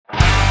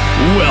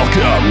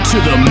Welcome to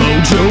the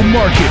Mojo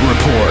Market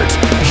Report.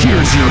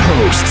 Here's your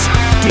hosts,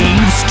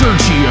 Dave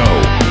Sturchio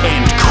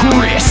and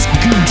Chris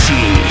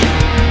Gucci.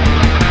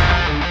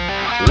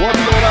 What's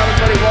going on,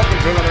 everybody? Welcome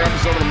to another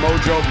episode of the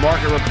Mojo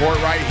Market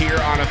Report right here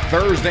on a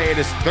Thursday. It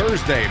is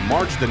Thursday,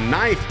 March the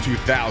 9th,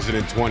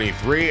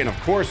 2023. And, of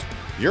course,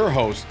 your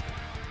host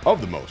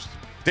of the most,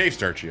 Dave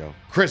Sturchio,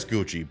 Chris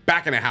Gucci,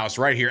 back in the house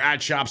right here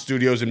at Shop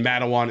Studios in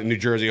Matawan, New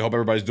Jersey. I hope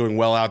everybody's doing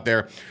well out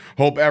there.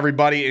 Hope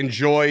everybody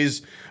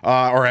enjoys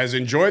or has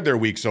enjoyed their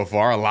week so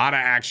far. A lot of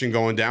action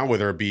going down,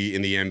 whether it be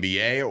in the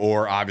NBA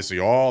or obviously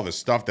all the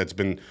stuff that's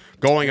been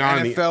going on.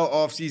 NFL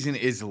offseason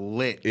is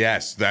lit.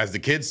 Yes, as the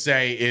kids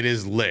say, it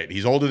is lit.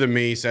 He's older than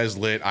me, says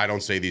lit. I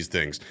don't say these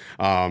things.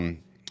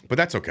 But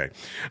that's okay.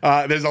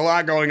 There's a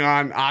lot going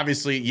on.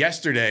 Obviously,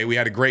 yesterday we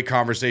had a great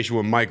conversation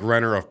with Mike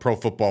Renner of Pro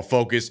Football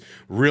Focus.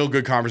 Real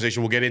good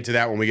conversation. We'll get into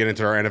that when we get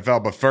into our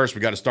NFL. But first,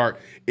 we got to start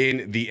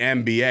in the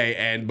NBA.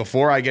 And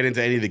before I get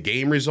into any of the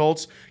game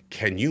results,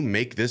 can you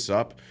make this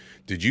up?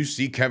 Did you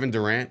see Kevin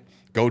Durant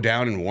go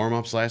down in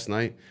warm-ups last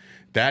night?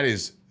 That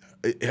is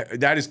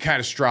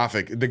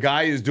catastrophic. The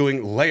guy is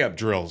doing layup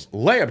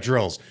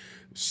drills.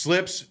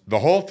 Slips, the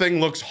whole thing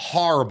looks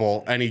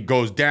horrible, and he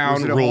goes down,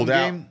 Was it a ruled home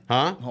out. game?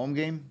 Huh? Home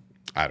game?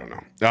 I don't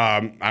know.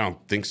 I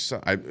don't think so.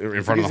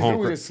 In front of the home. If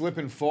it was a slip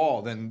and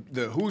fall, then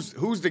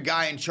who's the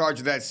guy in charge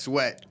of that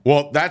sweat?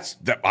 Well,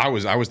 I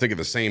was thinking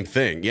the same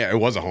thing. Yeah, it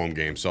was a home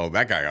game, so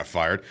that guy got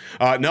fired.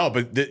 No,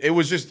 but it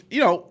was just,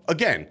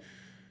 again,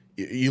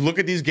 you look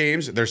at these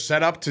games, they're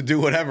set up to do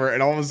whatever,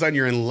 and all of a sudden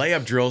you're in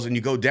layup drills and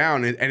you go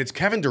down, and it's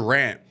Kevin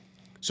Durant.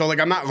 So,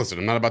 I'm not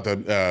about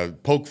to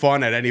poke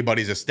fun at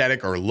anybody's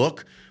aesthetic or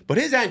look, but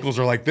his ankles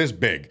are like this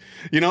big.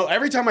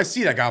 Every time I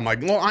see that guy, I'm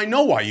like, well, I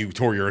know why you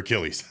tore your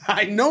Achilles.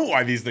 I know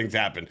why these things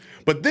happen.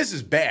 But this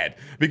is bad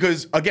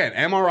because, again,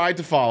 MRI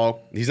to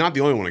follow. He's not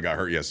the only one that got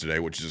hurt yesterday,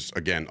 which is,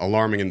 again,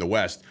 alarming in the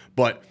West.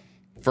 But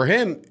for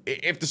him,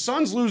 if the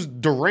Suns lose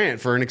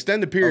Durant for an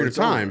extended period of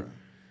time,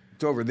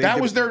 it's over. That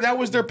was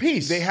their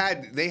piece. They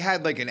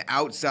had like an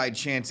outside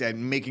chance at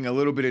making a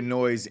little bit of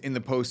noise in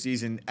the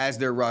postseason as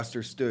their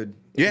roster stood.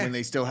 Yeah. When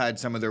they still had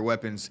some of their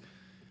weapons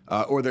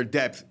or their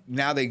depth.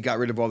 Now they got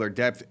rid of all their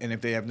depth, and if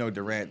they have no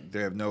Durant,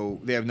 they have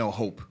no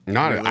hope.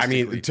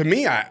 To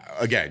me,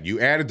 you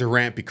added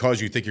Durant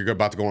because you think you're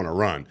about to go on a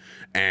run,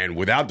 and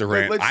without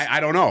Durant, I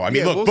don't know.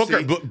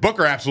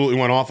 Booker absolutely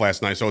went off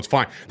last night, so it's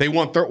fine. They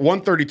won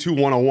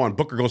 132-101.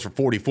 Booker goes for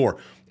 44.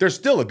 They're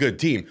still a good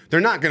team. They're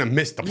not going to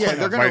miss the playoff.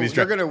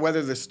 They're going to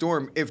weather the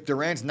storm if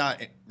Durant's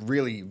not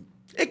really.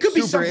 It could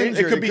be something.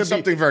 Injured. It could be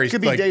something very. It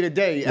could be day to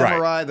day. Right.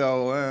 MRI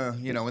though,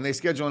 when they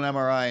schedule an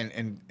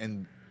MRI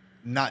and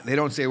not, they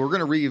don't say we're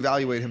going to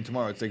reevaluate him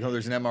tomorrow. It's like,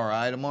 there's an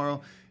MRI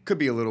tomorrow. Could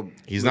be a little.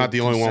 He's not the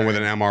only one with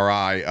an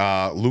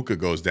MRI. Luca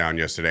goes down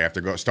yesterday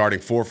after starting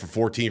 4 for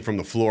 14 from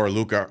the floor.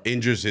 Luca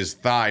injures his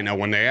thigh. Now,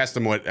 when they asked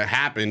him what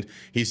happened,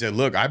 he said,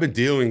 "Look, I've been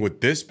dealing with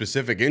this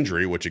specific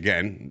injury," which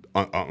again,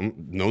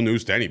 no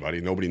news to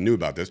anybody. Nobody knew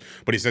about this,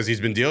 but he says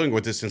he's been dealing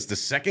with this since the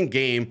second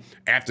game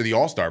after the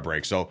All-Star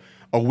break. So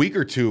a week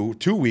or 2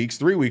 weeks,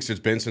 3 weeks it's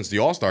been since the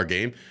All-Star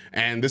game,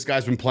 and this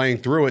guy's been playing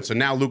through it. So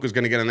now Luka's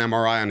going to get an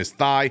MRI on his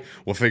thigh.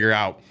 We'll figure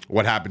out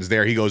what happens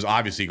there. He goes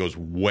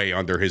way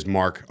under his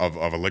mark of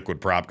a liquid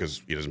prop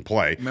because he doesn't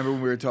play. Remember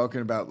when we were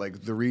talking about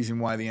the reason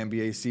why the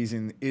NBA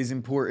season is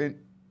important,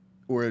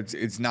 or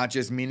it's not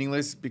just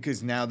meaningless,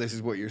 because now this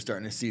is what you're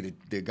starting to see,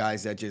 the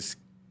guys that just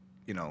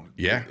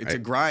it's a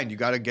grind. You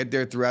got to get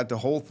there throughout the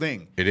whole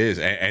thing. It is.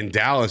 And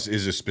Dallas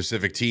is a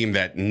specific team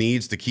that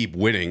needs to keep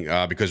winning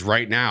because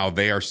right now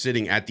they are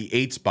sitting at the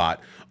 8th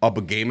spot, up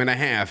a game and a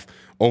half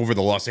over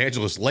the Los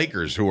Angeles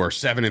Lakers, who are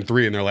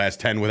 7-3 in their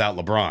last 10 without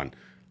LeBron.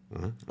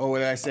 Oh, what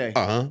did I say?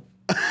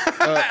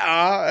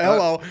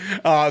 Hello.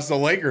 So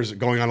Lakers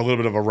going on a little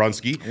bit of a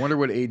runski. I wonder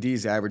what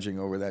AD's averaging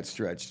over that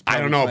stretch. I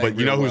don't know, but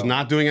you know who's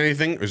not doing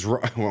anything?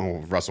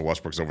 Russell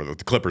Westbrook's over the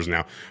Clippers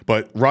now.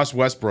 But Russ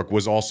Westbrook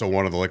was also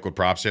one of the liquid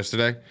props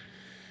yesterday.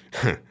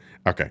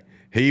 Okay.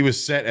 He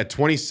was set at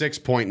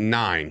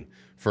 26.9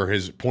 for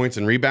his points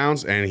and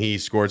rebounds, and he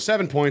scored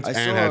 7 points and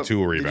had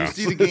 2 rebounds.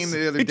 Did you see the game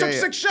the other day? He took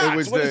 6 shots. It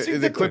was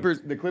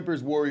the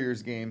Clippers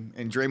Warriors game,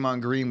 and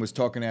Draymond Green was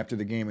talking after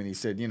the game, and he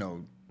said,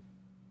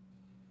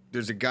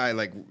 there's a guy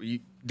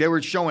they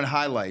were showing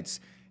highlights,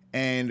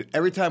 and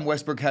every time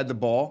Westbrook had the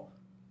ball,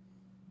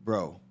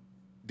 bro,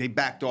 they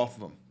backed off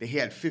of him. They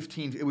had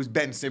 15. It was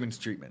Ben Simmons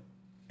treatment,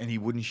 and he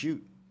wouldn't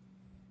shoot.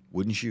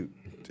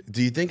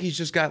 Do you think he's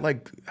just got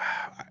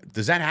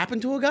does that happen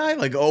to a guy?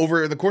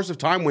 Over the course of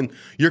time when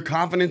your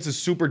confidence is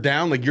super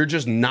down, you're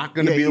just not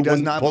going to be able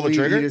to pull the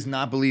trigger? He does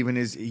not believe in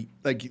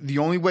the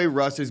only way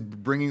Russ is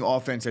bringing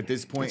offense at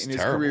this point in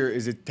his career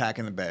is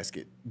attacking the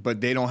basket.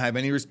 But they don't have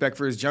any respect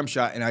for his jump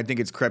shot, and I think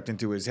it's crept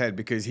into his head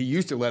because he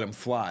used to let him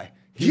fly.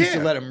 He used to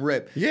let him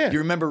rip. Yeah. Do you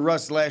remember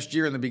Russ last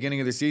year in the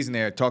beginning of the season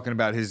there talking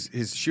about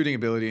his shooting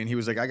ability, and he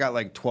was like, I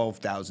got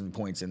 12,000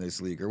 points in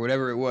this league or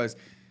whatever it was.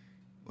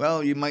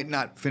 Well, you might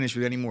not finish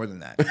with any more than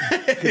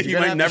that. You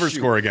might never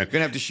score again. You're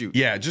gonna have to shoot.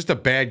 Yeah, just a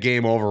bad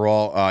game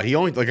overall. He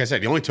only, like I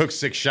said, he only took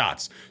 6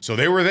 shots, so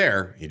they were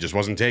there. He just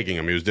wasn't taking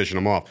them. He was dishing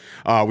them off.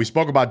 We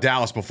spoke about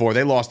Dallas before.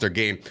 They lost their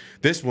game.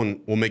 This one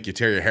will make you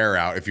tear your hair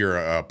out if you're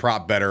a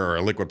prop better or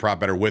a liquid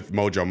prop better with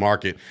Mojo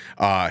Market.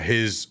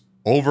 His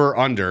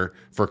over/under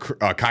for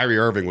Kyrie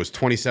Irving was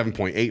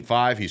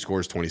 27.85. He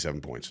scores 27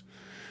 points.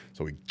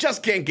 So we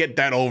just can't get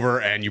that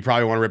over, and you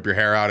probably want to rip your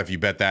hair out if you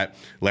bet that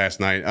last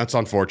night. That's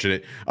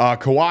unfortunate.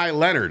 Kawhi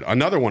Leonard,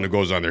 another one who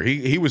goes under.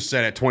 He was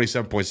set at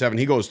 27.7.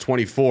 He goes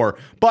 24.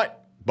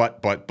 But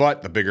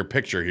the bigger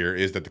picture here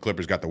is that the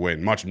Clippers got the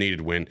win, much needed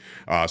win.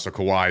 So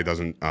Kawhi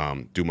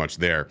doesn't do much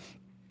there.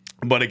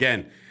 But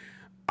again,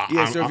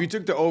 so if you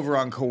took the over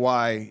on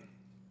Kawhi,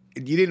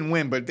 you didn't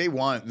win, but they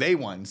won. They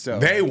won. So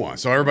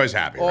everybody's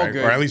happy, all right?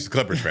 good. Or at least the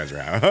Clippers fans are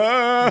happy.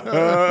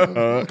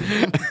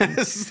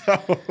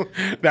 So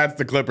that's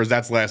the Clippers.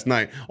 That's last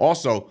night.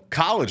 Also,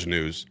 college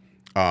news.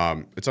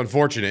 It's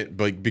unfortunate,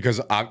 but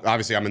because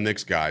obviously I'm a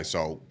Knicks guy,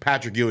 so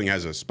Patrick Ewing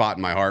has a spot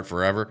in my heart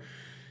forever.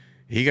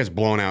 He gets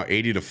blown out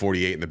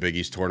 80-48 in the Big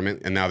East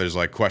tournament, and now there's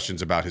like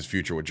questions about his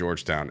future with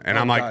Georgetown. And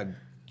I'm like, God,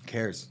 who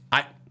cares?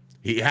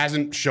 He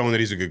hasn't shown that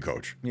he's a good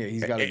coach. Yeah,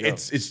 he's got to go.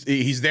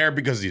 He's there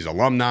because he's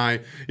alumni.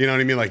 You know what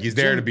I mean? Like he's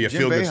there to be a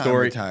feel-good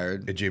story.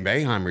 Retired. Jim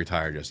Boeheim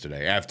retired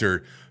yesterday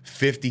after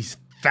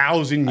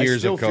 50,000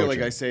 years of coaching. I still feel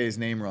like I say his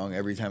name wrong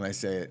every time I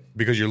say it.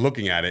 Because you're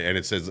looking at it and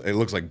it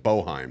looks like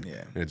Boeheim.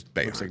 Yeah, and it's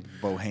Boeheim. It looks like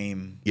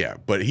Boeheim. Yeah,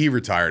 but he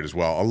retired as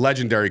well. A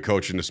legendary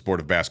coach in the sport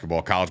of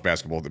basketball, college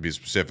basketball to be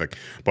specific.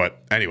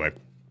 But anyway.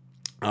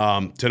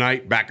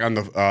 Tonight, back on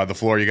the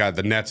floor, you got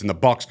the Nets and the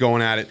Bucks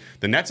going at it.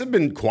 The Nets have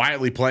been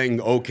quietly playing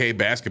okay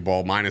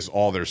basketball, minus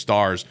all their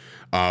stars.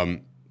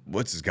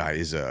 What's this guy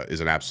is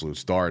an absolute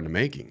star in the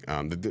making.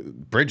 The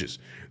Bridges,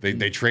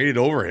 they traded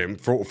over him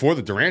for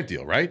the Durant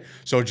deal, right?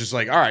 So it's just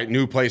like, all right,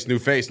 new place, new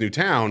face, new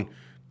town.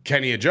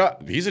 Can he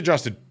adjust? He's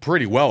adjusted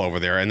pretty well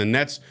over there, and the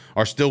Nets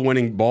are still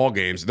winning ball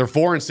games. They're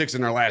 4-6 in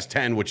their last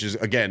 10, which is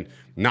again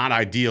not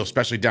ideal,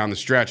 especially down the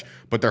stretch.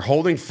 But they're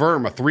holding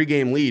firm, a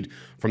 3-game lead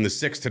from the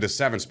 6th to the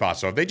 7th spot.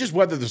 So if they just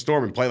weather the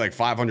storm and play like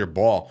 500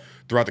 ball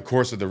throughout the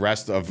course of the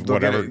rest of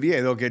whatever,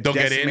 they'll get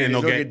in and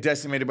they'll get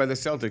decimated by the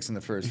Celtics in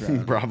the first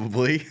round.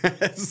 Probably.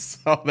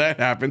 So that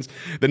happens.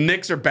 The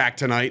Knicks are back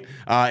tonight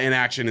in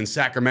action in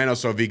Sacramento.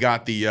 So if you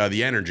got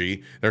the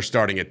energy, they're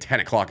starting at 10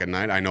 o'clock at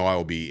night. I know I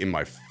will be in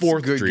my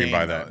 4th dream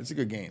by that. It's a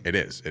good game. It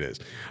is. It's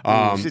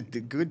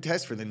a good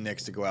test for the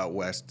Knicks to go out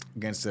west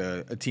against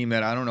a team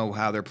that I don't know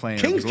how they're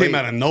playing. Kings came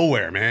out of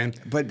nowhere, man.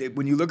 But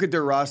when you look at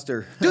their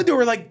roster, dude,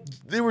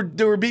 they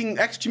were being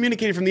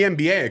excommunicated from the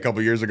NBA a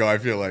couple years ago. I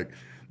feel like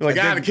they're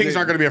like, the Kings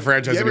aren't going to be a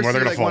franchise anymore.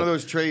 They're going to fall. One of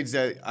those trades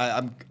that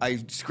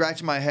I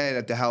scratched my head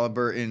at the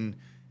Halliburton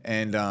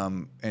and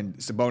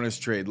Sabonis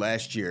trade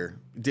last year.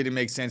 It didn't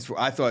make sense.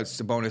 I thought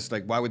Sabonis,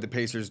 like, why would the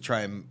Pacers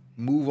try and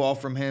move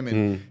off from him?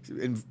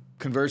 And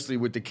conversely,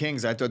 with the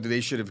Kings, I thought that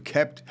they should have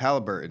kept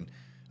Halliburton.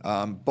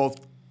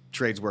 Both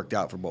trades worked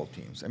out for both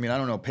teams. I mean, I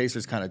don't know.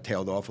 Pacers kind of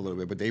tailed off a little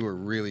bit, but they were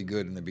really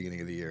good in the beginning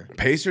of the year.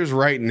 Pacers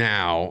right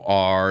now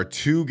are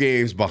 2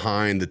 games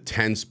behind the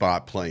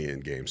 10-spot play-in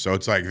game. So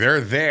it's like they're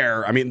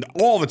there. I mean,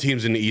 all the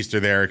teams in the East are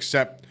there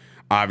except,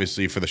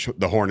 obviously, for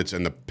the Hornets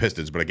and the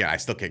Pistons. But again, I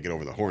still can't get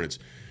over the Hornets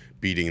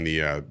beating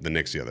the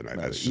Knicks the other night.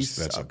 Right,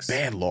 That's a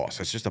bad loss.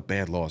 That's just a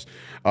bad loss.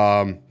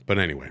 But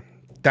anyway.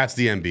 That's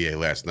the NBA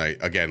last night.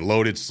 Again,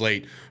 loaded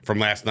slate from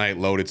last night,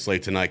 loaded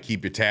slate tonight.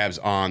 Keep your tabs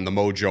on the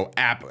Mojo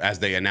app as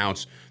they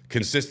announce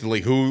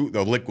consistently who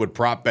the liquid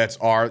prop bets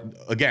are.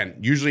 Again,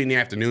 usually in the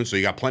afternoon, so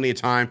you got plenty of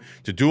time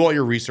to do all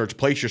your research,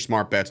 place your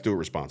smart bets, do it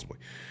responsibly.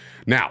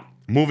 Now,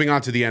 moving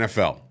on to the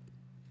NFL.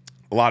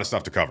 A lot of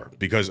stuff to cover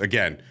because,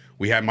 again,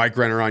 we had Mike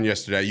Renner on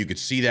yesterday. You could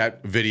see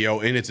that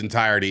video in its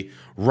entirety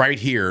right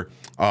here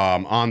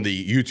on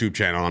the YouTube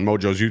channel, on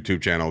Mojo's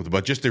YouTube channel.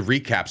 But just to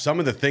recap, some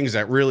of the things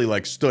that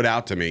really stood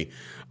out to me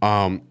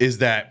is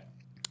that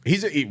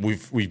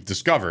we've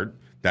discovered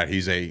that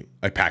he's a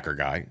Packer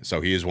guy, so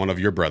he is one of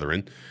your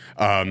brethren.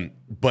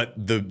 But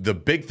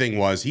the big thing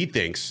was he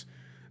thinks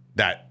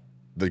that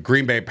the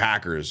Green Bay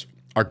Packers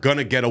are going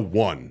to get a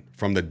 1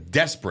 from the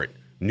desperate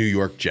New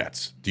York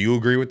Jets. Do you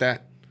agree with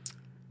that?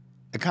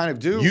 I kind of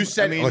do. You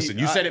said,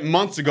 you said it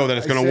months ago that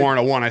it's going to warrant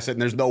a 1. I said,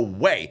 there's no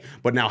way.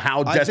 But now,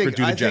 how desperate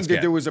do the Jets get? I think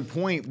that there was a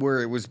point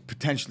where it was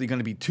potentially going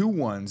to be 2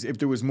 1s if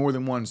there was more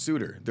than one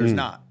suitor. There's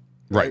not.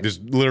 Right. There's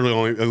literally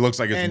only, it looks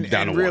like it's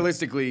down to 1. And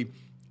realistically,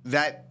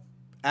 that,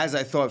 as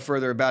I thought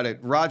further about it,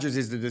 Rodgers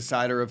is the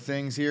decider of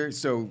things here.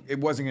 So it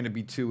wasn't going to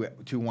be 2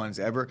 1s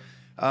ever.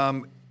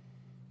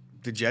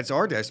 The Jets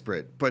are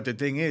desperate. But the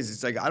thing is,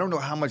 it's like, I don't know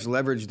how much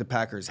leverage the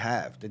Packers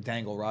have to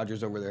dangle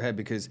Rodgers over their head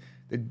because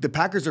the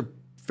Packers are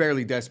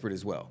fairly desperate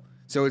as well.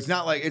 So it's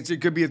not like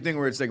it could be a thing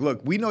where it's like, look,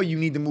 we know you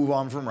need to move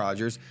on from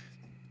Rodgers.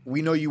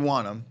 We know you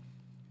want him.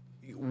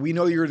 We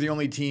know you're the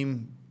only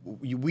team.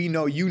 We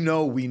know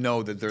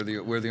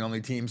that we're the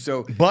only team.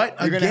 So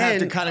but you're going to have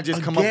to kind of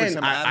just come up with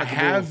some I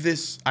have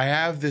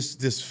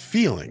this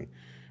feeling,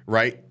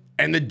 right?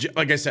 And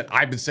like I said,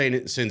 I've been saying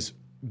it since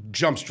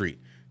Jump Street.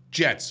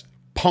 Jets,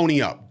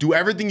 pony up. Do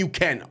everything you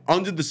can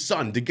under the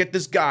sun to get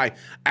this guy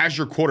as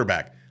your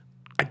quarterback.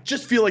 I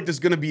just feel like there's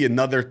going to be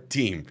another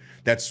team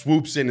that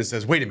swoops in and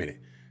says, wait a minute,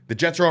 the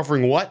Jets are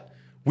offering what?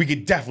 We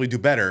could definitely do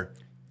better.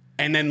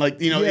 And then,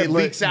 it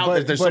leaks out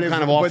that there's some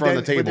kind of offer on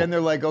the table. But then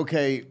they're like,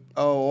 okay,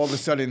 all of a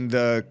sudden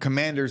the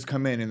Commanders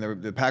come in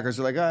and the Packers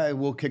are like, all right,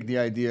 we'll kick the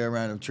idea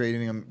around of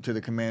trading him to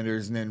the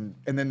Commanders. And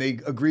then they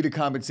agree to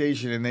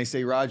compensation and they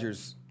say,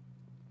 Rodgers,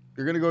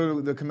 you're going to go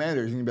to the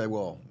Commanders. And you'd be like,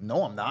 well,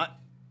 no, I'm not.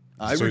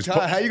 I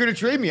retire. How are you going to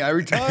trade me? I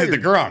retired. The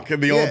Gronk,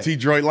 the old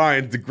Detroit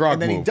Lions, the Gronk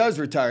And then move. he does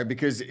retire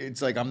because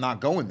it's like, I'm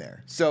not going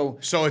there. So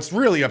it's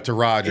really up to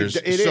Rodgers.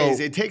 It is.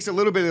 It takes a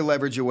little bit of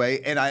leverage away.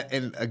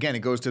 And again, it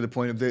goes to the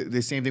point of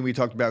the same thing we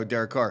talked about with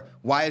Derek Carr.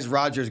 Why is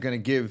Rodgers going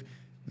to give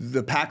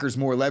the Packers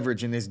more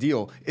leverage in this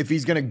deal if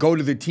he's going to go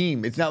to the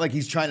team? It's not like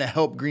he's trying to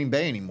help Green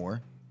Bay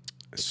anymore.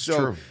 It's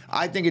true.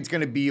 I think it's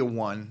going to be a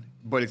 1,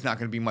 but it's not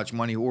going to be much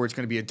money, or it's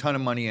going to be a ton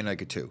of money and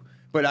like a 2.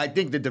 But I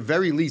think that at the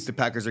very least, the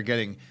Packers are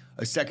getting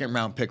a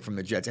second-round pick from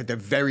the Jets, at the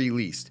very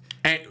least.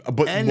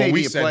 But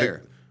maybe a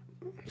player.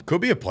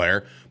 Could be a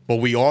player, but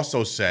we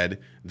also said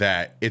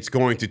that it's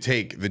going to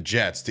take the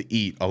Jets to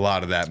eat a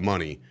lot of that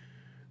money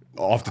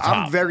off the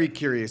top. I'm very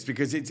curious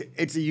because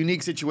it's a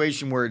unique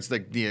situation where it's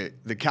like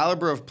the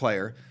caliber of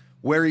player,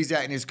 where he's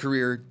at in his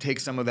career,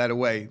 takes some of that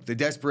away. The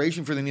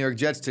desperation for the New York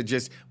Jets to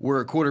just,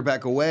 we're a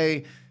quarterback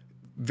away.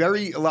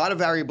 A lot of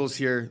variables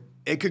here.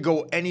 It could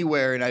go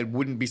anywhere, and I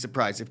wouldn't be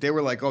surprised. If they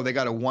were like, oh, they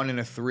got a 1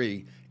 and a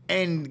 3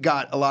 and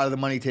got a lot of the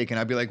money taken,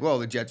 I'd be like, well,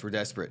 the Jets were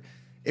desperate.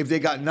 If they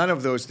got none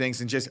of those things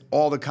and just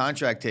all the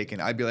contract taken,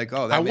 I'd be like,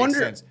 oh, that makes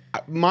sense.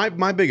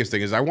 My biggest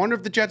thing is I wonder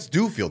if the Jets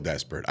do feel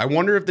desperate. I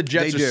wonder if the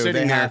Jets are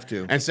sitting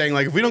there and saying,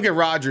 like, if we don't get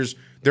Rodgers,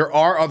 there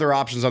are other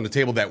options on the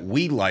table that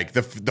we like.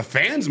 The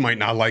fans might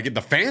not like it.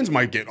 The fans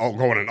might get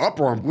go in an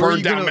uproar and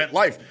burn down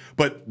MetLife.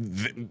 But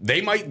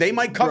they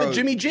might covet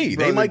Jimmy G.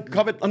 They might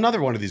covet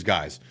another one of these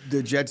guys.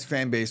 The Jets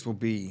fan base will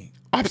be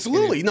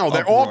absolutely no.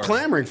 They're all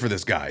clamoring for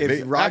this guy.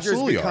 If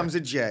Rodgers becomes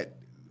a Jet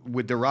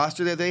with the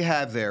roster that they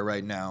have there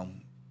right now,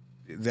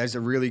 that's a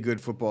really good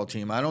football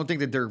team. I don't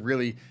think that they're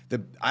really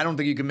I don't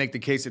think you can make the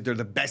case that they're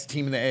the best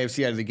team in the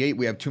AFC out of the gate.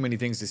 We have too many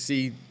things to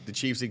see. The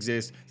Chiefs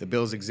exist, the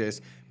Bills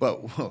exist,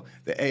 but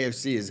the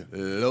AFC is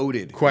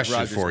loaded.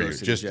 Question for you: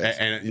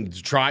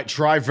 and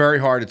try very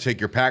hard to take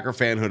your Packer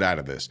fanhood out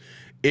of this.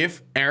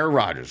 If Aaron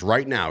Rodgers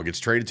right now gets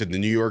traded to the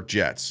New York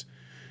Jets,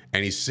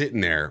 and he's sitting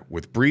there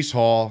with Breece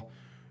Hall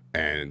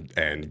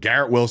and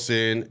Garrett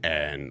Wilson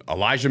and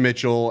Elijah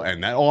Mitchell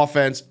and that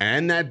offense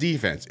and that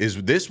defense,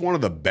 is this one of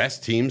the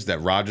best teams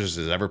that Rodgers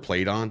has ever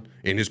played on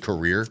in his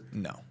career?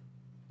 No.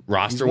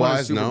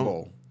 Roster-wise,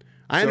 no.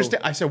 I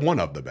understand. I said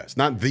one of the best,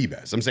 not the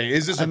best. I'm saying,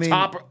 is this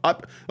top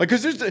up? Like,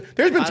 because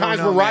there's been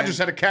times where Rodgers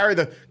had to carry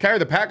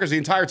the Packers the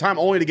entire time,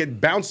 only to get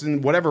bounced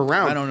in whatever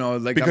round. I don't know,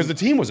 because the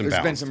team wasn't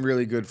balanced. There's been some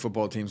really good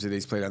football teams that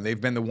he's played on. They've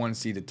been the 1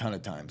 seed a ton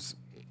of times.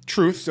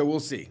 Truth. So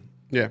we'll see.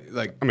 Yeah,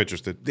 I'm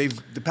interested.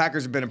 The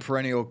Packers have been a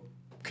perennial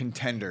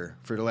contender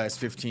for the last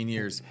 15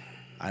 years.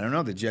 I don't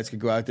know. The Jets could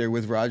go out there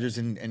with Rodgers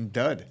and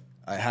dud.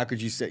 How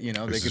could you say,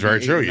 this is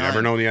very true. You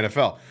never know in the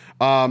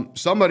NFL.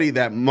 Somebody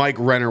that Mike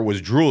Renner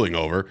was drooling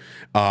over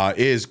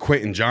is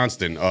Quentin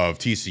Johnston of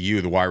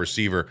TCU, the wide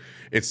receiver.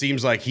 It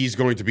seems like he's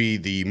going to be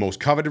the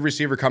most coveted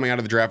receiver coming out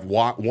of the draft.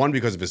 One,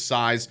 because of his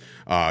size.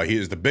 He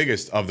is the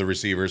biggest of the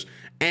receivers.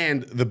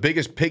 And the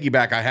biggest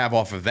piggyback I have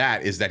off of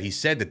that is that he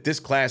said that this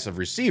class of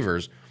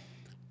receivers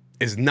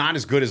is not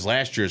as good as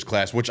last year's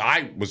class, which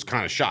I was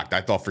kind of shocked.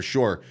 I thought for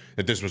sure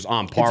that this was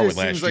on par with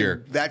last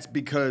year. That's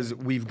because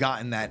we've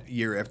gotten that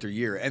year after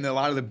year. And a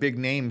lot of the big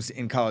names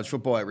in college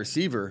football at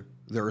receiver,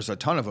 there's a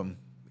ton of them.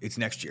 It's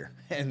next year.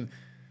 And,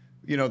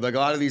 like a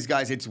lot of these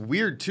guys, it's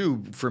weird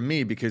too for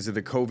me because of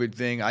the COVID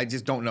thing. I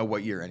just don't know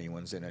what year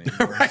anyone's in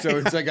anymore. Right. So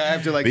it's like I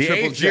have to the triple check.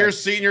 The 8th-year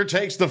senior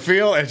takes the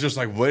field. It's just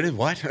like, what?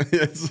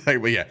 It's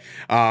like, well, yeah.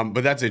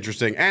 But that's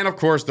interesting. And of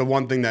course, the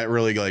one thing that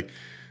really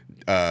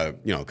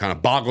kind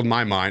of boggled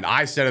my mind.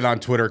 I said it on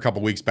Twitter a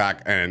couple weeks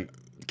back, and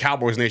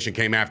Cowboys Nation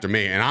came after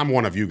me, and I'm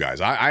one of you guys.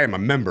 I am a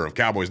member of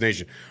Cowboys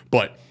Nation,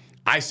 but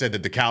I said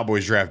that the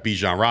Cowboys draft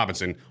Bijan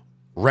Robinson.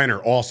 Renner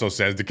also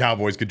says the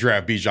Cowboys could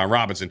draft Bijan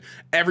Robinson.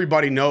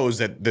 Everybody knows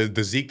that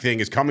the Zeke thing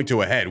is coming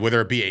to a head,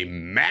 whether it be a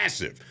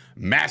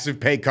massive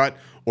pay cut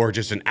or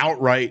just an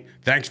outright,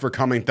 thanks for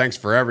coming, thanks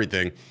for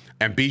everything.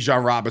 And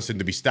Bijan Robinson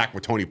to be stacked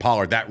with Tony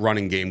Pollard, that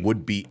running game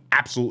would be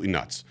absolutely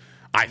nuts.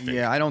 I think.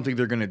 Yeah, I don't think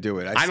they're going to do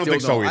it. I don't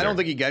think so either. I don't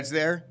think he gets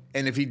there.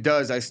 And if he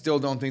does, I still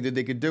don't think that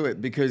they could do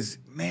it because,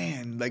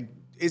 man,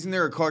 isn't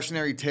there a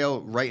cautionary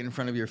tale right in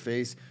front of your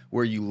face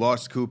where you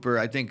lost Cooper?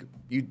 I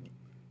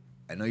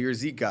know you're a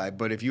Zeke guy,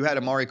 but if you had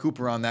Amari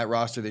Cooper on that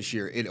roster this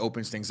year, it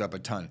opens things up a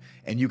ton.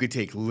 And you could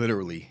take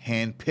literally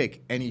hand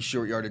pick any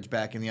short yardage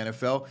back in the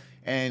NFL,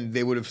 and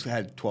they would have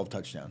had 12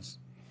 touchdowns.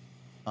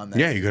 on that.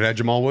 Yeah, you could have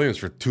Jamal Williams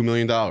for $2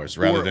 million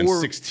rather than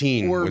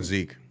 16 with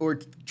Zeke. Or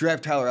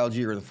draft Tyler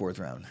Algier in the 4th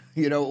round.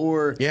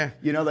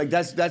 Like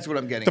that's what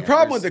I'm getting The at.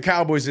 problem with the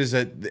Cowboys is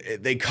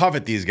that they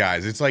covet these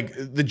guys. It's like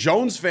the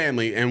Jones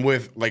family, and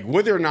with like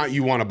whether or not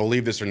you want to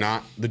believe this or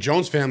not, the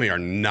Jones family are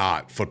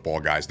not football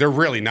guys. They're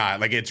really not.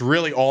 Like it's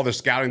really all the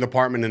scouting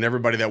department and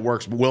everybody that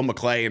works, Will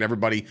McClay and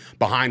everybody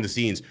behind the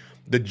scenes.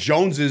 The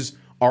Joneses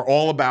are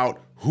all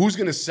about who's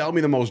going to sell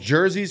me the most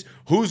jerseys,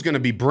 who's going to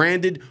be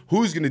branded,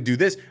 who's going to do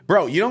this.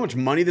 Bro, you know how much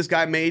money this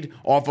guy made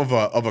off of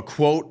a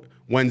quote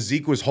when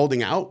Zeke was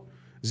holding out?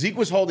 Zeke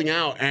was holding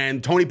out,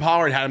 and Tony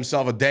Pollard had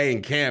himself a day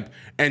in camp,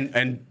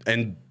 and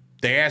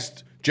they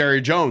asked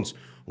Jerry Jones,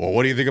 well,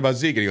 what do you think about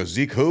Zeke? And he goes,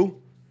 Zeke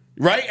who?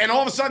 Right? And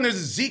all of a sudden, there's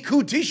a Zeke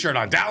who t-shirt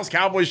on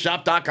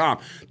DallasCowboysShop.com.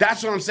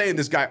 That's what I'm saying.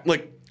 This guy,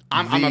 like,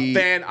 I'm a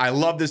fan. I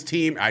love this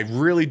team. I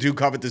really do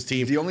covet this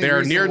team. The only they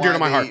are near and dear to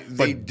my heart.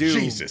 They but do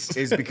Jesus.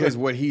 is because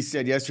what he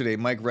said yesterday,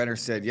 Mike Renner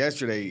said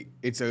yesterday,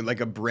 it's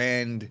like a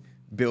brand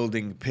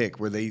building pick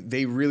where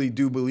they really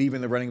do believe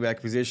in the running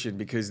back position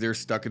because they're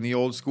stuck in the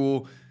old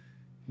school.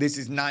 This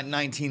is not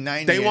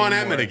 1990. They want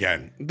anymore. Emmett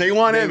again. They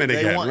want Emmett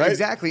again, right?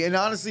 Exactly. And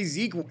honestly,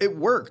 Zeke, it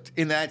worked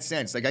in that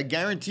sense. Like, I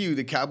guarantee you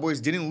the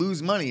Cowboys didn't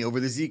lose money over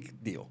the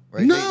Zeke deal,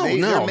 right? No,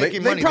 they're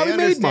making money. They probably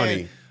made understand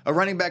money. A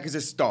running back is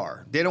a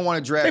star. They don't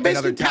want to draft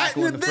another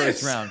tackle in the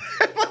first round.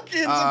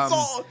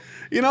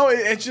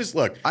 It's just,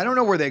 look. I don't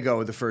know where they go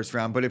with the first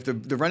round, but if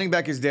the running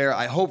back is there,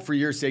 I hope for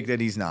your sake that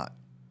he's not.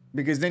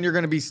 Because then you're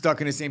going to be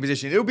stuck in the same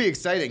position. It'll be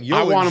exciting.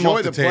 I want him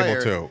off the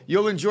table, too.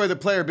 You'll enjoy the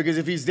player because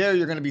if he's there,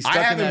 you're going to be stuck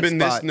in that spot. I haven't been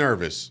this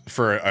nervous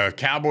for a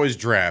Cowboys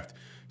draft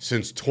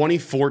since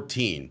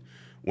 2014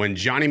 when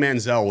Johnny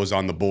Manziel was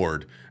on the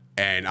board.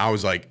 And I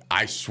was like,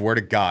 I swear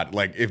to God,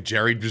 like if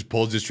Jerry just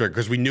pulls this trigger,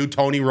 because we knew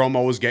Tony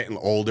Romo was getting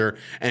older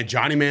and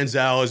Johnny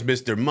Manziel is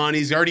Mr. Money.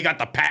 He's already got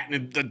the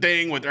patent, the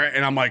thing with her.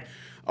 And I'm like,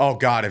 oh,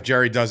 God, if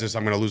Jerry does this,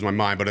 I'm going to lose my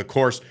mind. But, of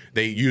course,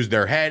 they used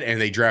their head, and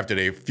they drafted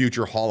a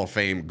future Hall of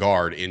Fame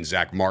guard in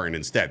Zach Martin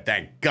instead.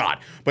 Thank God.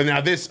 But now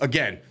this,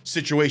 again,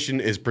 situation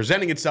is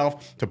presenting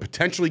itself to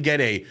potentially get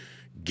a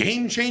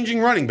game-changing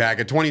running back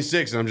at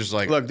 26, and I'm just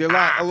like, look,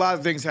 a lot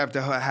of things have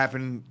to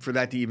happen for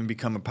that to even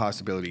become a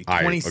possibility.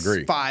 I agree.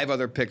 25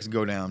 other picks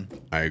go down.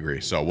 I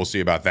agree. So we'll see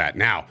about that.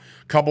 Now,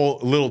 a couple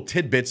little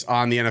tidbits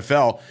on the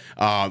NFL.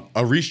 A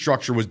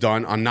restructure was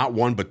done on not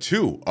one but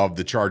two of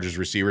the Chargers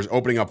receivers,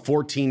 opening up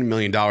 $14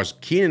 million.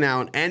 Keenan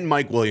Allen and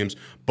Mike Williams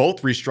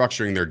both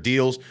restructuring their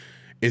deals.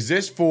 Is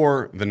this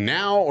for the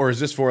now, or is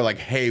this for like,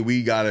 hey,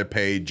 we got to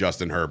pay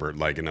Justin Herbert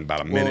like in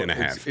about a minute and a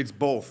half? It's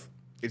both.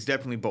 It's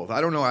definitely both.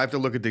 I don't know. I have to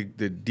look at the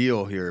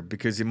deal here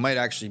because it might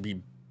actually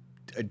be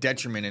a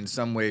detriment in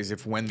some ways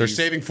if when they're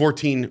saving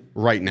 14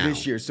 right now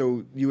this year.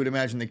 So you would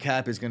imagine the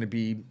cap is going to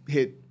be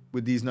hit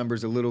with these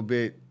numbers a little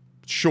bit.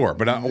 Sure,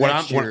 but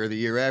next year or the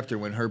year after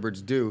when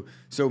Herbert's due.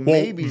 So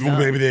maybe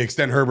they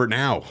extend Herbert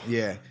now.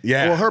 Yeah.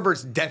 Well,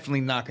 Herbert's definitely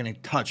not going to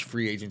touch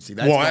free agency.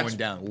 That's going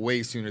down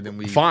way sooner than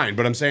we. Fine,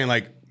 but I'm saying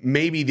like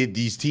maybe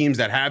these teams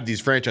that have these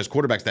franchise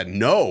quarterbacks that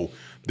know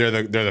they're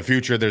the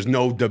future. There's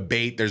no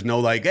debate. There's no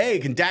like, hey,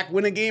 can Dak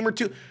win a game or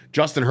two?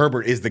 Justin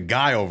Herbert is the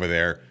guy over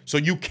there. So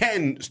you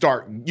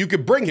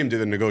could bring him to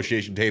the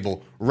negotiation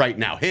table right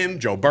now. Him,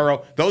 Joe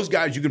Burrow, those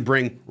guys you can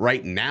bring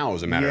right now,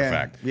 as a matter of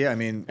fact. Yeah, I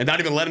mean. And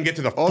not even let him get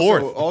to the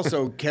fourth.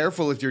 Also,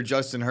 careful if you're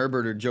Justin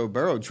Herbert or Joe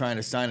Burrow trying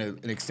to sign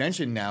an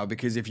extension now,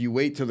 because if you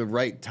wait till the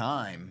right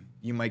time,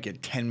 you might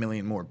get $10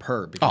 million more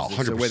per because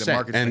it's the way the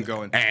market's been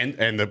going.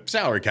 And the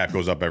salary cap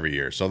goes up every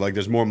year. So, like,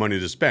 there's more money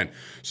to spend.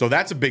 So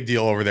that's a big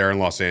deal over there in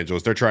Los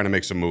Angeles. They're trying to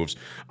make some moves.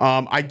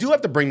 I do have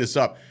to bring this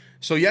up.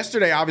 So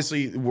yesterday,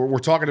 obviously, we're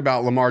talking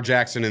about Lamar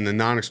Jackson and the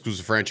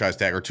non-exclusive franchise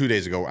tag, or 2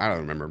 days ago. I don't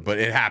remember. But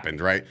it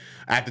happened, right?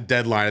 At the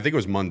deadline. I think it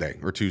was Monday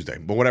or Tuesday.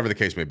 But whatever the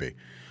case may be.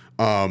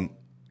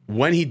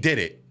 When he did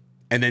it,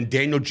 and then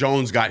Daniel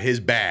Jones got his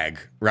bag,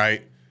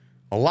 right?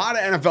 A lot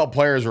of NFL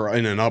players are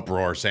in an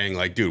uproar saying,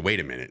 like, dude, wait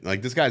a minute.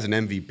 Like, this guy's an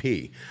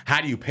MVP. How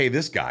do you pay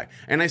this guy?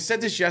 And I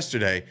said this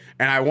yesterday,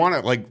 and I want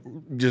to, like,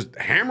 just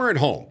hammer it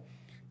home.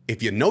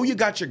 If you know you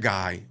got your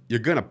guy, you're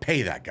going to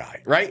pay that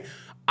guy, right?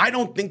 I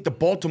don't think the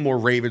Baltimore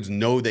Ravens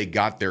know they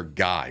got their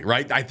guy,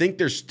 right? I think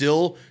they're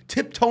still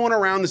tiptoeing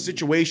around the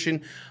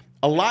situation.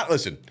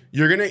 Listen,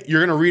 you're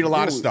gonna read a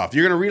lot of stuff.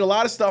 You're gonna read a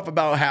lot of stuff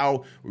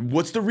about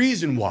what's the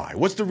reason why?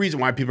 What's the reason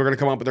why people are gonna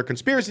come up with their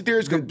conspiracy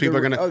theories? People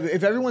are gonna.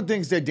 If everyone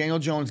thinks that Daniel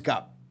Jones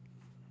got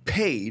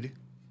paid,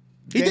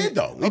 he did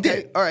though. He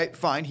did. All right,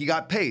 fine. He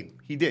got paid.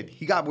 He did.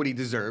 He got what he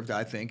deserved.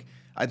 I think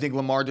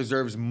Lamar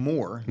deserves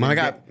more.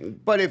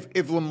 But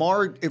if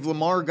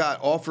Lamar got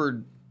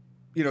offered,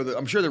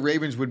 I'm sure the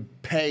Ravens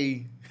would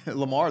pay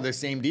Lamar the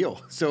same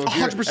deal. So if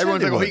 100%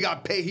 everyone's like, he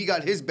got paid. He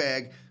got his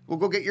bag. Well,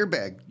 go get your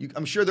bag.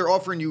 I'm sure they're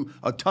offering you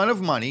a ton of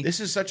money.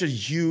 This is such a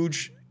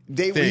huge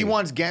thing. He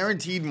wants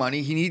guaranteed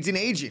money. He needs an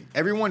agent.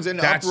 Everyone's in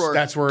uproar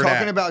that's where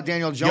talking about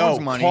Daniel Jones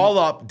money. Call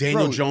up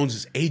Daniel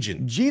Jones'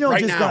 agent. Gino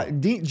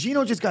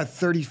just got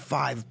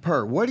 35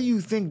 per. What do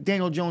you think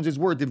Daniel Jones is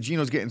worth if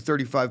Gino's getting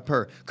 35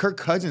 per? Kirk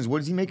Cousins, what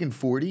is he making,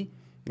 40?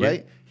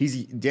 Right?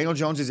 Yeah. Daniel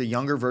Jones is a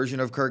younger version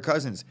of Kirk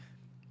Cousins.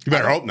 You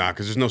better hope not,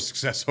 because there's no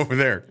success over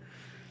there.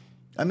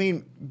 I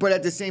mean, but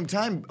at the same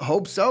time,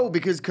 hope so,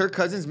 because Kirk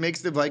Cousins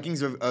makes the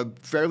Vikings a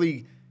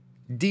fairly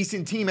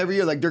decent team every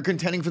year. Like, they're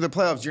contending for the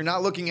playoffs. You're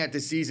not looking at the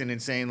season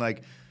and saying,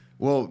 like,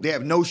 well, they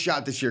have no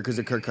shot this year because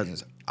of Kirk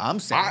Cousins. I'm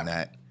saying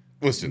that.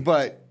 Listen.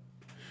 But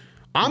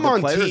I'm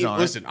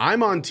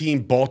on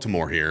team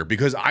Baltimore here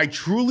because I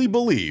truly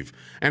believe,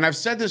 and I've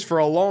said this for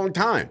a long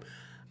time,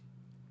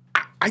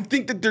 I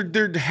think that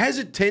they're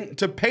hesitant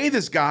to pay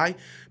this guy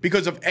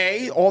because of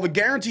A, all the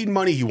guaranteed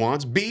money he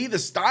wants, B, the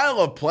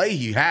style of play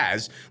he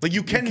has. Like,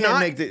 you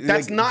cannot make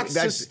that's not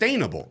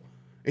sustainable.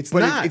 It's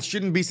not. It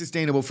shouldn't be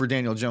sustainable for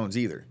Daniel Jones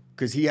either,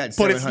 because he had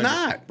 700. But it's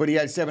not. But he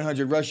had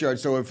 700 rush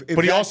yards. So if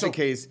that's the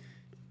case,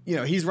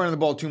 he's running the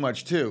ball too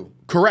much too.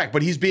 Correct,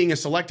 but he's being a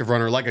selective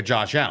runner like a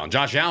Josh Allen.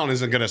 Josh Allen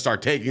isn't going to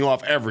start taking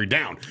off every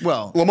down.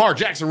 Well, Lamar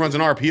Jackson runs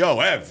an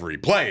RPO every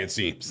play, it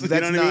seems.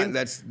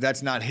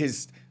 That's not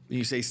his, when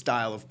you say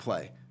style of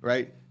play,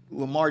 right?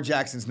 Lamar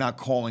Jackson's not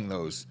calling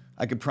those.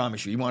 I can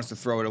promise you. He wants to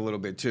throw it a little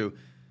bit too.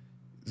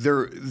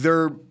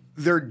 They're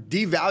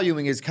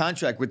devaluing his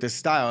contract with this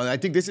style, and I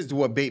think this is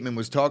what Bateman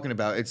was talking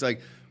about. It's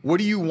like, what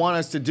do you want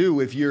us to do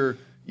if you're,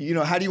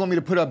 how do you want me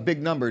to put up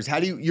big numbers? How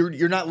do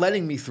you're not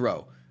letting me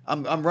throw?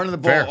 I'm running the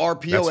ball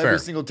RPO every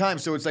single time.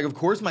 So it's like, of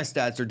course my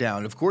stats are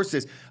down. Of course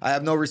I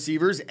have no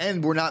receivers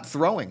and we're not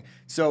throwing.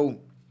 So,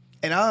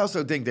 and I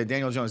also think that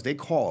Daniel Jones,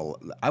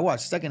 I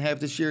watched second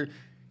half this year,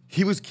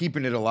 he was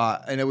keeping it a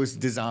lot, and it was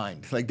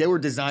designed. Like, they were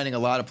designing a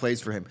lot of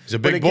plays for him. He's a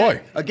big boy.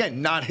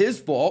 Again, not his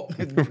fault.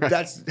 Right.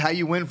 That's how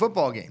you win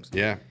football games.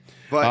 Yeah.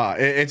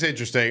 But it's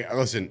interesting.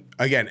 Listen,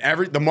 again,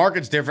 the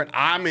market's different.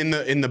 I'm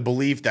in the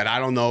belief that I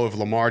don't know if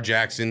Lamar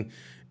Jackson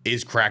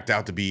is cracked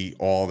out to be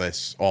all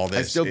this.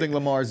 I still think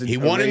Lamar's He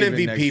won an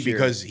MVP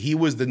because he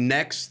was the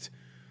next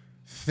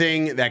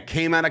thing that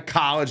came out of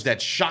college that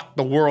shocked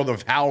the world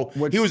of how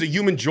he was a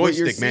human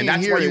joystick, man.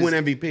 That's why you win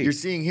MVP. You're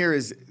seeing here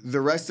is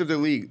the rest of the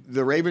league.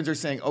 The Ravens are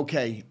saying,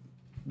 okay,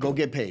 go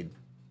get paid,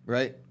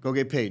 right? Go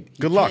get paid.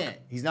 Good luck.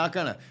 He's not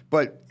gonna.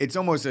 But it's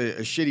almost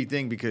a shitty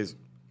thing because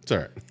it's all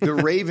right. The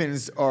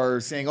Ravens are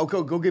saying,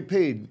 okay, go get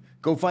paid.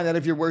 Go find out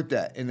if you're worth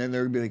that. And then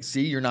they're gonna be like,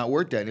 see, you're not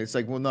worth that. And it's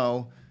like, well,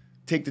 no.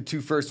 Take the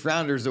 2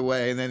 first-rounders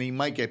away, and then he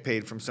might get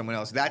paid from someone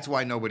else. That's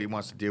why nobody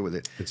wants to deal with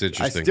it. It's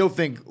interesting. I still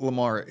think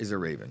Lamar is a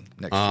Raven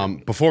next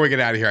year. Before we get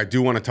out of here, I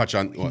do want to touch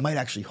on... He might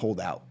actually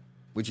hold out,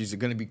 which is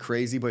going to be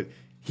crazy, but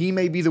he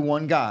may be the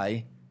one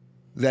guy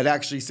that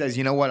actually says,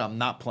 you know what, I'm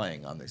not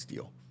playing on this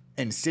deal,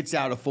 and sits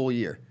out a full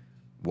year.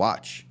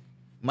 Watch.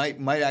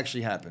 Might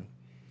actually happen.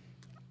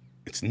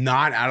 It's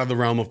not out of the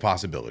realm of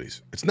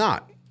possibilities. It's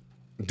not.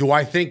 Do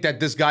I think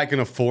that this guy can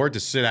afford to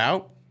sit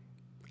out?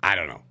 I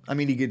don't know. I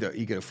mean, he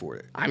could afford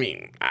it. I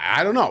mean,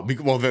 I don't know.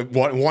 Well,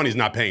 one, he's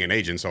not paying an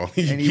agent, so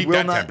he keep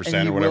that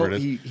 10% or whatever it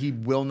is. He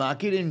will not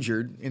get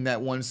injured in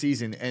that one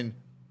season. And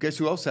guess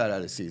who else sat out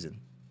of the season?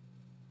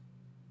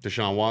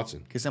 Deshaun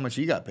Watson. Guess how much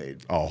he got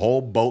paid? A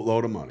whole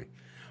boatload of money.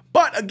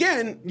 But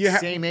again,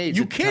 same age.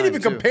 You can't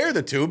even compare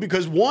the two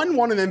because one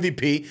won an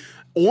MVP.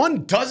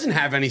 One doesn't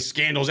have any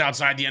scandals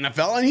outside the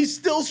NFL, and he's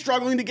still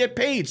struggling to get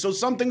paid. So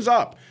something's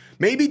up.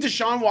 Maybe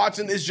Deshaun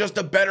Watson is just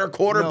a better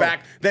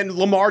quarterback than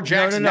Lamar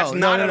Jackson. That's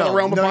not out of the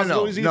realm of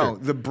possibilities either. No,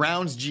 the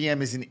Browns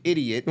GM is an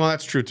idiot. Well,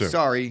 that's true, too.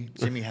 Sorry.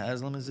 Jimmy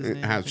Haslam is his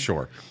name?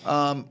 Sure.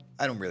 I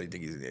don't really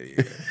think he's an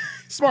idiot.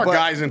 Smart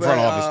guys in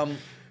front office.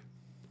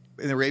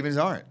 And the Ravens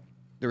aren't.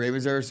 The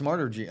Ravens are a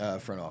smarter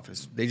front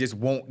office. They just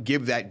won't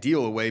give that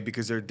deal away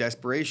because they're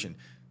desperation.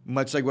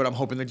 Much like what I'm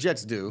hoping the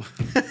Jets do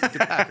to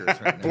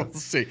Packers right now. We'll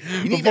see.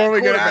 Before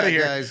we get out of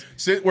here,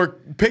 we're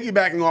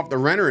piggybacking off the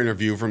Renner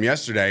interview from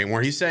yesterday,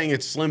 where he's saying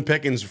it's slim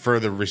pickings for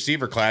the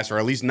receiver class, or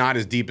at least not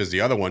as deep as the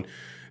other one.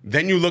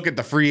 Then you look at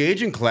the free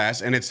agent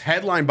class, and it's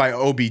headlined by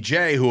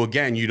OBJ, who,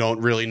 again, you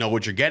don't really know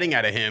what you're getting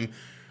out of him.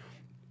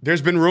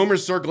 There's been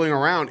rumors circling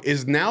around.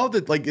 Is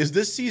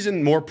this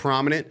season more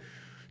prominent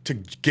to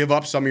give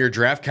up some of your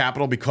draft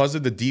capital because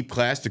of the deep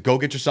class to go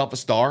get yourself a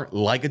star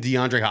like a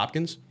DeAndre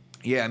Hopkins?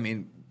 Yeah, I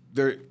mean,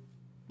 they're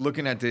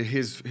looking at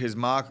his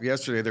mock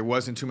yesterday. There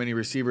wasn't too many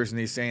receivers, and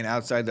he's saying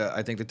outside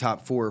the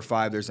top 4 or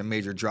 5, there's a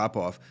major drop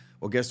off.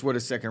 Well, guess what? A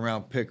second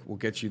round pick will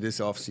get you this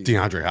offseason.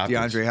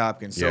 DeAndre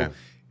Hopkins. So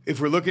if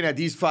we're looking at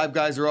these 5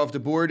 guys are off the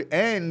board,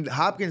 and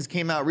Hopkins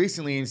came out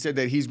recently and said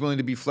that he's willing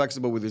to be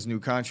flexible with his new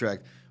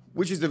contract,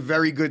 which is a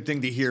very good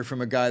thing to hear from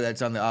a guy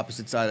that's on the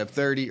opposite side of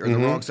 30 or the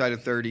wrong side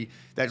of 30,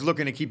 that's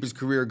looking to keep his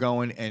career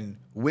going and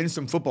win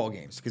some football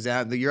games. Because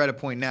you're at a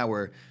point now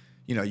where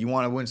you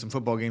want to win some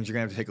football games, you're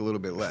going to have to take a little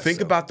bit less.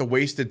 Think about the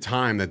wasted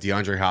time that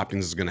DeAndre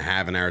Hopkins is going to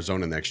have in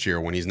Arizona next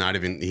year when he's not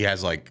even, he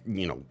has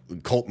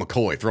Colt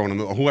McCoy throwing him,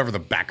 whoever the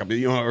backup,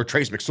 or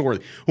Trace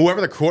McSorley,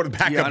 whoever the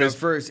quarterback is.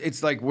 First,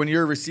 it's like when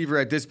you're a receiver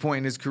at this point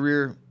in his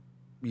career,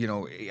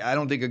 I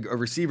don't think a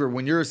receiver,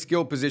 when you're a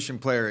skill position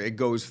player, it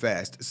goes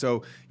fast.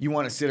 So you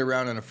want to sit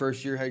around on a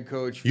first-year head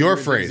coach. Your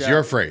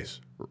phrase,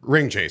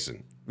 ring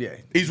chasing. Yeah.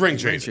 He's ring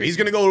chasing. He's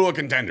going to go to a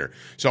contender.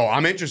 So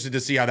I'm interested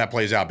to see how that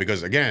plays out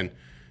because, again,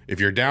 If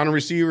you're down a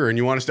receiver and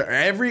you want to start,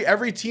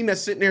 every team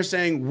that's sitting there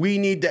saying we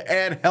need to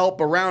add help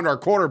around our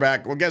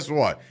quarterback, well, guess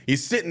what?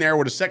 He's sitting there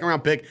with a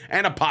second-round pick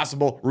and a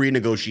possible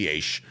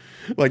renegotiation.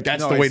 Like,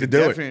 that's the way to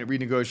do it. Definite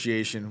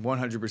renegotiation,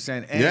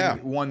 100%.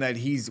 And one that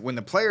when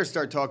the players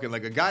start talking,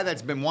 like a guy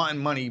that's been wanting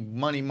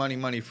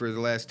money for the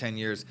last 10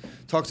 years,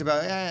 talks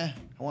about, I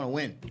want to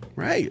win.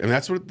 Right. And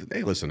that's what,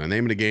 hey, listen, the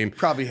name of the game.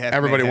 Probably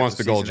everybody wants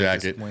the gold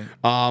jacket.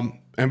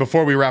 And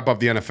before we wrap up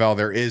the NFL,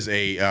 there is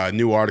a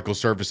new article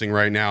surfacing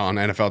right now on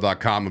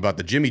NFL.com about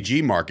the Jimmy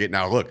G market.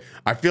 Now, look,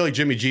 I feel like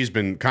Jimmy G's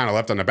been kind of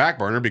left on the back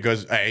burner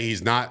because, A,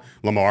 he's not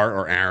Lamar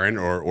or Aaron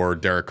or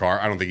Derek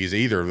Carr. I don't think he's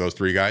either of those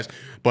three guys.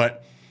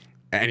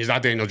 And he's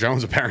not Daniel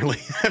Jones, apparently.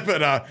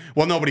 But,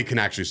 nobody can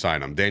actually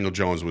sign him. Daniel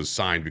Jones was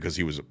signed because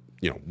he was,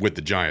 with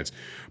the Giants.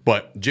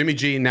 But Jimmy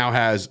G now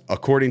has,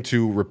 according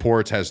to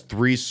reports, has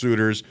 3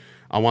 suitors.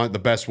 I want the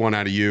best one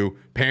out of you.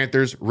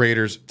 Panthers,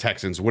 Raiders,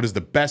 Texans. What is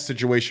the best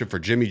situation for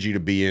Jimmy G to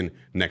be in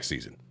next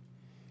season?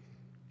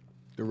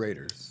 The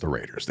Raiders. The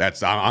Raiders.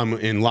 I'm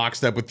in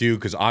lockstep with you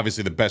because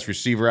obviously the best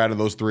receiver out of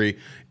those 3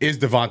 is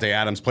Devontae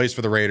Adams. Plays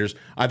for the Raiders.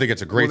 I think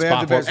it's a great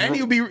spot for him. And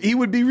he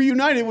would be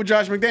reunited with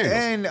Josh McDaniels.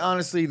 And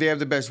honestly, they have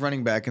the best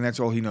running back, and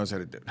that's all he knows how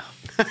to do.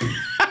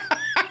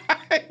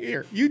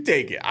 Here, you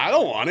take it. I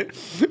don't want it.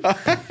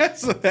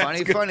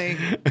 Funny.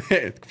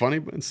 Funny,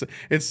 but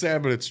it's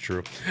sad, but it's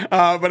true.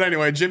 But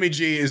anyway, Jimmy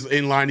G is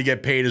in line to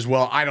get paid as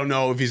well. I don't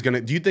know if he's going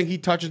to. Do you think he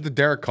touches the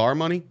Derek Carr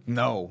money?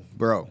 No,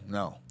 bro.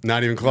 No.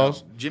 Not even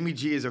close? No. Jimmy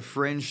G is a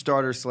fringe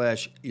starter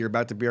 / you're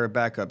about to be our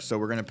backup, so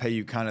we're going to pay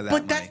you kind of that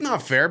But money. That's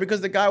not fair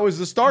because the guy was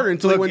the starter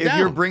until he went down. If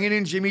you're bringing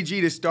in Jimmy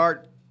G to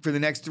start for the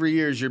next 3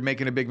 years, you're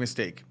making a big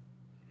mistake.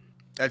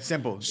 That's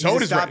simple. He's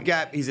a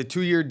stopgap. He's a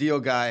 2-year deal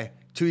guy,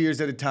 2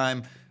 years at a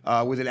time.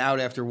 With an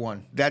out after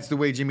 1. That's the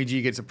way Jimmy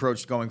G gets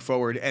approached going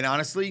forward. And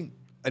honestly,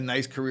 a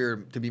nice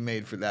career to be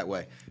made for that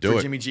way.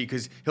 Jimmy G,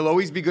 because he'll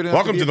always be good enough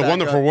Welcome to the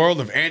wonderful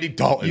world of Andy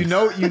Dalton.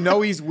 You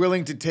know he's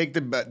willing to take the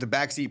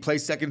backseat, play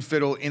second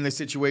fiddle in the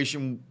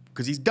situation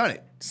because he's done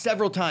it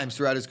several times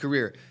throughout his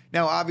career.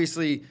 Now,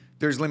 obviously,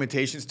 there's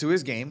limitations to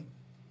his game.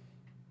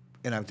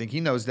 And I think he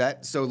knows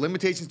that. So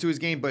limitations to his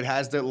game, but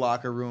has the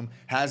locker room,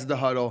 has the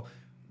huddle.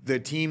 The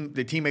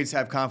teammates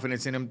have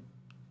confidence in him.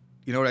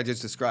 You know what I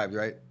just described,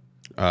 right?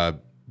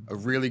 A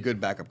really good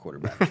backup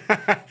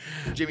quarterback.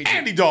 Jimmy G.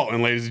 Andy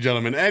Dalton, ladies and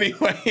gentlemen.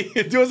 Anyway,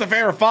 do us a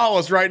favor. Follow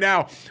us right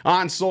now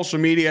on social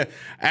media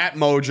at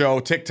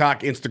Mojo,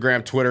 TikTok,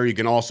 Instagram, Twitter. You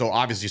can also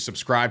obviously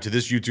subscribe to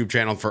this YouTube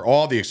channel for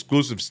all the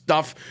exclusive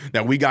stuff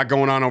that we got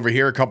going on over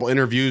here. A couple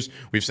interviews.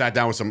 We've sat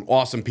down with some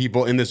awesome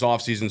people in this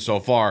offseason so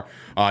far.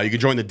 You can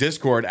join the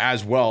Discord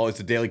as well. It's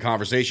a daily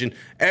conversation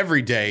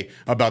every day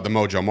about the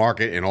Mojo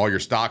Market and all your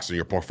stocks and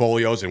your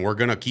portfolios. And we're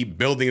going to keep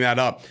building that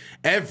up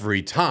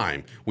every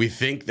time we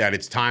think that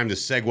it's time to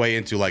segue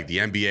into like the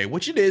NBA,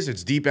 which it is.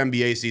 It's deep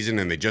NBA season,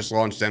 and they just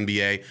launched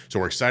NBA, so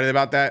we're excited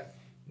about that.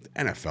 The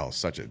NFL is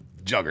such a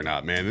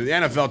juggernaut, man. The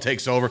NFL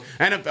takes over.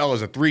 NFL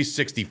is a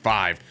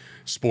 365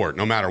 sport,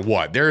 no matter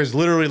what. There is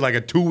literally like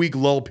a 2-week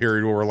lull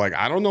period where we're like,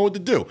 I don't know what to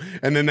do.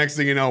 And then next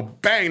thing you know,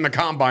 bang, the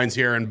combine's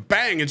here, and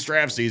bang, it's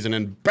draft season,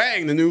 and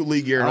bang, the new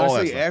league year, and all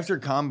that stuff. After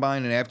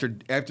combine and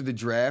after the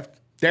draft,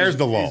 there's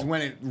the lull. Is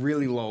when it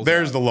really lulls.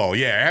 There's out. the lull.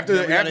 Yeah,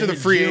 after the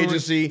free June,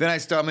 agency. Then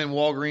I'm in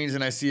Walgreens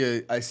and I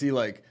see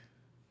like,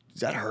 is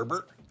that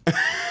Herbert? And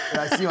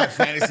I see my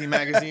fantasy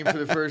magazine for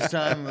the first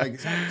time. Like,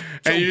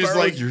 and you're just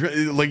like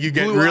you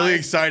get really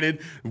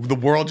excited. The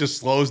world just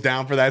slows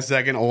down for that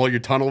second. All your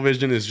tunnel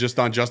vision is just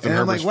on Justin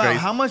Herbert's I'm like, wow,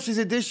 face. how much is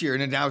it this year?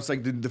 And then now it's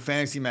like the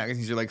fantasy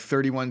magazines are like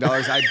 $31.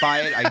 I buy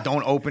it. I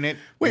don't open it.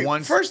 Wait,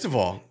 first of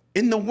all,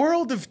 in the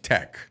world of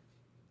tech,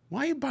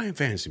 why are you buying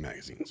fantasy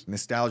magazines?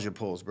 Nostalgia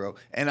pulls, bro.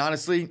 And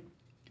honestly,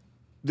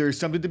 there's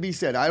something to be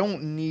said. I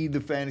don't need the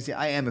fantasy.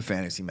 I am a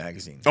fantasy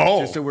magazine. Oh,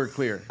 just so we're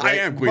clear. Right? I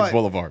am Queens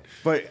Boulevard.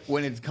 But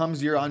when it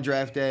comes you're on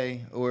draft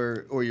day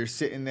or you're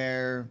sitting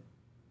there,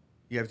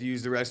 you have to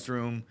use the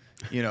restroom.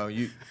 You know,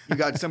 you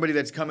got somebody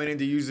that's coming in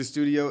to use the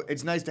studio.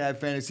 It's nice to have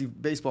fantasy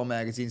baseball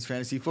magazines,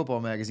 fantasy football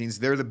magazines.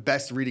 They're the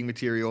best reading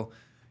material.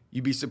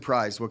 You'd be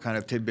surprised what kind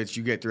of tidbits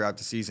you get throughout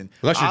the season.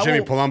 Unless you're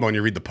Jimmy Palumbo and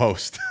you read the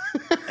Post.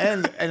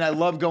 and I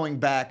love going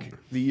back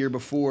the year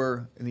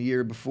before and the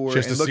year before.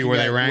 Just to see where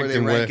they ranked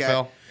and where they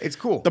fell. It's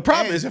cool. The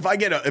problem is if I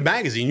get a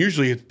magazine,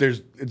 usually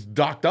it's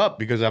docked up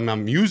because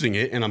I'm using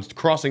it and I'm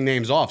crossing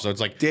names off. So it's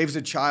like Dave's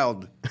a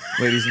child,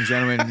 ladies and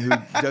gentlemen, who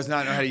does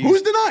not know how to use.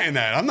 Who's denying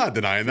that? I'm not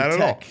denying that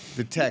at all.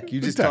 The tech. You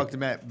just talked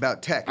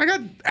about tech. I got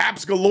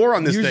apps galore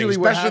on this thing,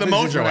 especially the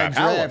Mojo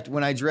app.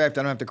 When I draft,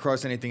 I don't have to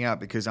cross anything out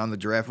because on the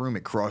draft room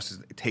it crosses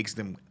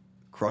them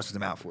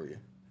out for you.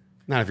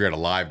 Not if you're at a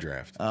live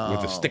draft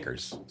with the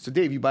stickers. So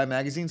Dave, you buy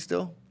magazines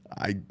still?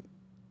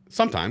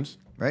 Sometimes.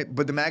 Right,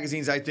 but the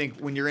magazines, I think,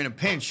 when you're in a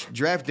pinch,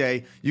 draft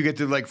day, you get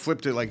to like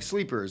flip to like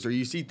sleepers, or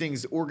you see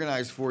things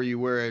organized for you.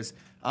 Whereas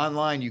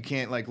online, you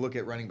can't like look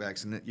at running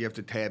backs, and you have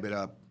to tab it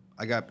up.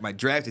 My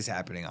draft is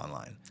happening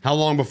online. How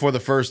long before the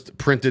first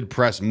printed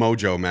press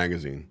Mojo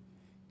magazine?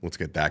 Let's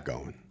get that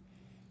going.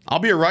 I'll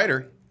be a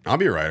writer. I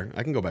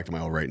can go back to my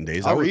old writing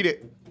days. I'll read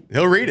it.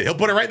 He'll read it. He'll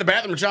put it right in the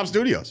Bathroom Shop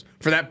Studios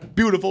for that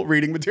beautiful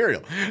reading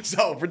material.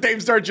 So for Dave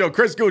Sturchio,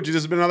 Chris Gucci, this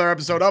has been another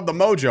episode of the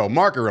Mojo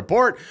Market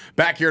Report.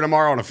 Back here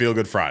tomorrow on a Feel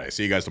Good Friday.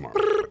 See you guys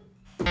tomorrow.